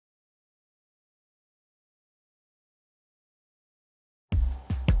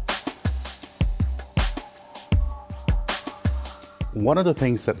One of the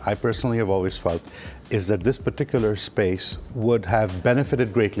things that I personally have always felt is that this particular space would have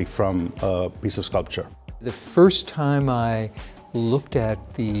benefited greatly from a piece of sculpture. The first time I looked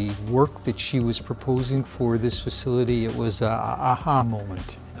at the work that she was proposing for this facility, it was an aha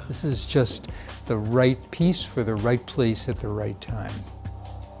moment. This is just the right piece for the right place at the right time.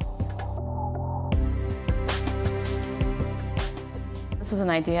 This was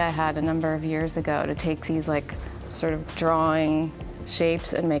an idea I had a number of years ago to take these sort of drawing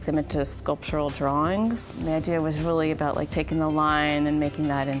shapes and make them into sculptural drawings. The idea was really about taking the line and making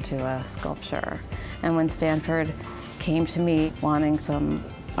that into a sculpture. And when Stanford came to me wanting some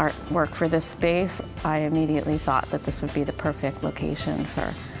artwork for this space, I immediately thought that this would be the perfect location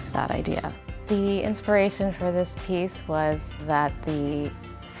for that idea. The inspiration for this piece was that the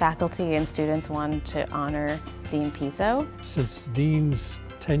faculty and students wanted to honor Dean Pizzo. Since Dean's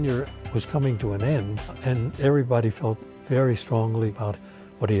tenure was coming to an end, and everybody felt very strongly about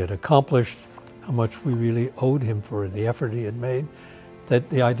what he had accomplished, how much we really owed him for the effort he had made, that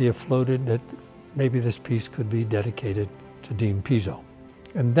the idea floated that maybe this piece could be dedicated to Dean Pizzo.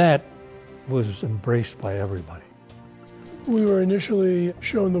 And that was embraced by everybody. We were initially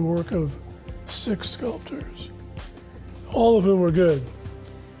shown the work of 6 sculptors, all of whom were good,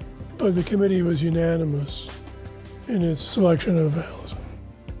 but the committee was unanimous in its selection of Alyson.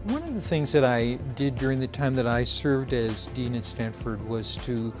 One of the things that I did during the time that I served as dean at Stanford was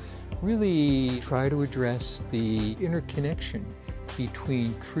to really try to address the interconnection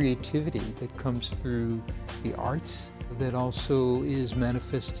between creativity that comes through the arts that also is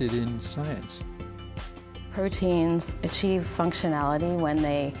manifested in science. Proteins achieve functionality when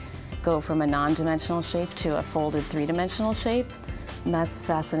they go from a non-dimensional shape to a folded 3-dimensional shape. And that's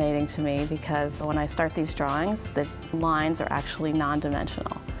fascinating to me because when I start these drawings, the lines are actually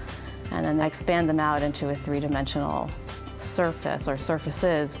non-dimensional. And then I expand them out into a 3-dimensional surface or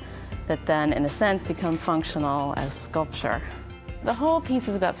surfaces that then, in a sense, become functional as sculpture. The whole piece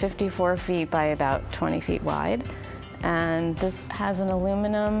is about 54 feet by about 20 feet wide. And this has an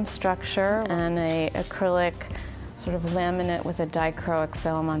aluminum structure and an acrylic sort of laminate with a dichroic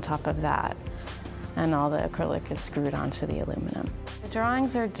film on top of that. And all the acrylic is screwed onto the aluminum. The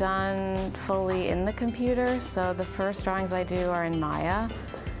drawings are done fully in the computer, so the first drawings I do are in Maya,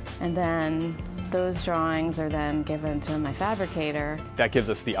 and then those drawings are then given to my fabricator. That gives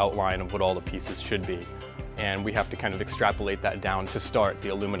us the outline of what all the pieces should be, and we have to kind of extrapolate that down to start the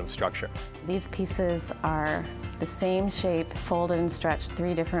aluminum structure. These pieces are the same shape, folded and stretched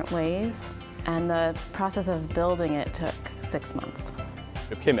 3 different ways, and the process of building it took 6 months.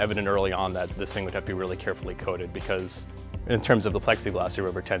 It became evident early on that this thing would have to be really carefully coated because in terms of the plexiglass, there were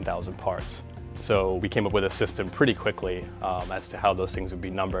over 10,000 parts. So we came up with a system pretty quickly as to how those things would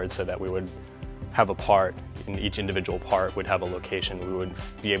be numbered so that we would have a part, and each individual part would have a location. We would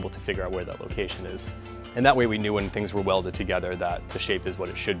be able to figure out where that location is. And that way we knew when things were welded together that the shape is what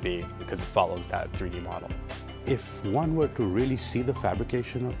it should be because it follows that 3D model. If one were to really see the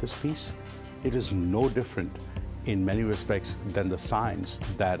fabrication of this piece, it is no different in many respects than the science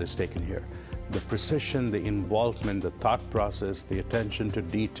that is taken here. The precision, the involvement, the thought process, the attention to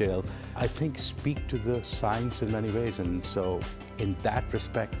detail, I think speak to the science in many ways. And so in that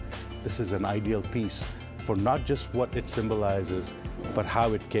respect, this is an ideal piece for not just what it symbolizes, but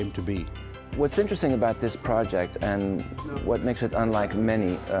how it came to be. What's interesting about this project and what makes it unlike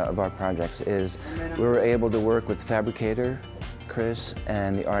many of our projects is we were able to work with the fabricator, Chris,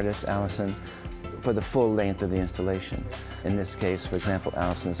 and the artist, Alyson, for the full length of the installation. In this case, for example,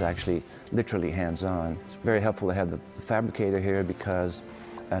 Alyson is actually literally hands-on. It's very helpful to have the fabricator here because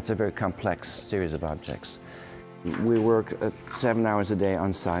it's a very complex series of objects. We work 7 hours a day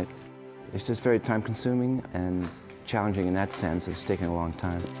on site. It's just very time-consuming and challenging in that sense. It's taken a long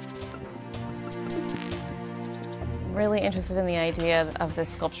time. I'm really interested in the idea of this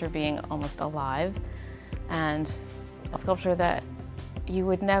sculpture being almost alive, and a sculpture that you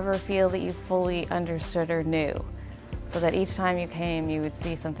would never feel that you fully understood or knew. So that each time you came, you would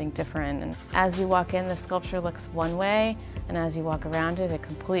see something different. And as you walk in, the sculpture looks one way, and as you walk around it, it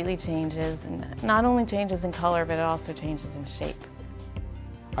completely changes. And not only changes in color, but it also changes in shape.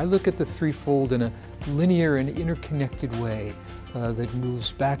 I look at the threefold in a linear and interconnected way that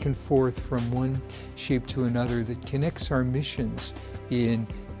moves back and forth from one shape to another, that connects our missions in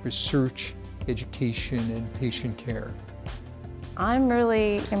research, education, and patient care. I'm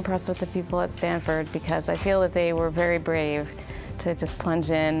really impressed with the people at Stanford because I feel that they were very brave to just plunge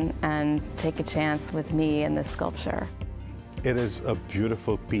in and take a chance with me in this sculpture. It is a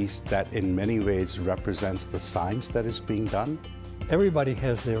beautiful piece that in many ways represents the science that is being done. Everybody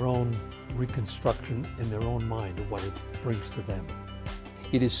has their own reconstruction in their own mind of what it brings to them.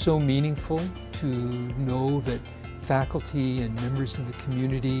 It is so meaningful to know that faculty and members of the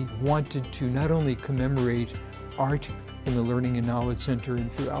community wanted to not only commemorate art in the Learning and Knowledge Center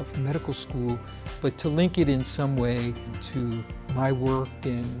and throughout medical school, but to link it in some way to my work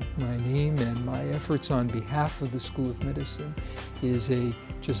and my name and my efforts on behalf of the School of Medicine is a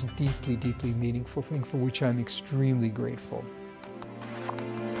just deeply, deeply meaningful thing for which I'm extremely grateful.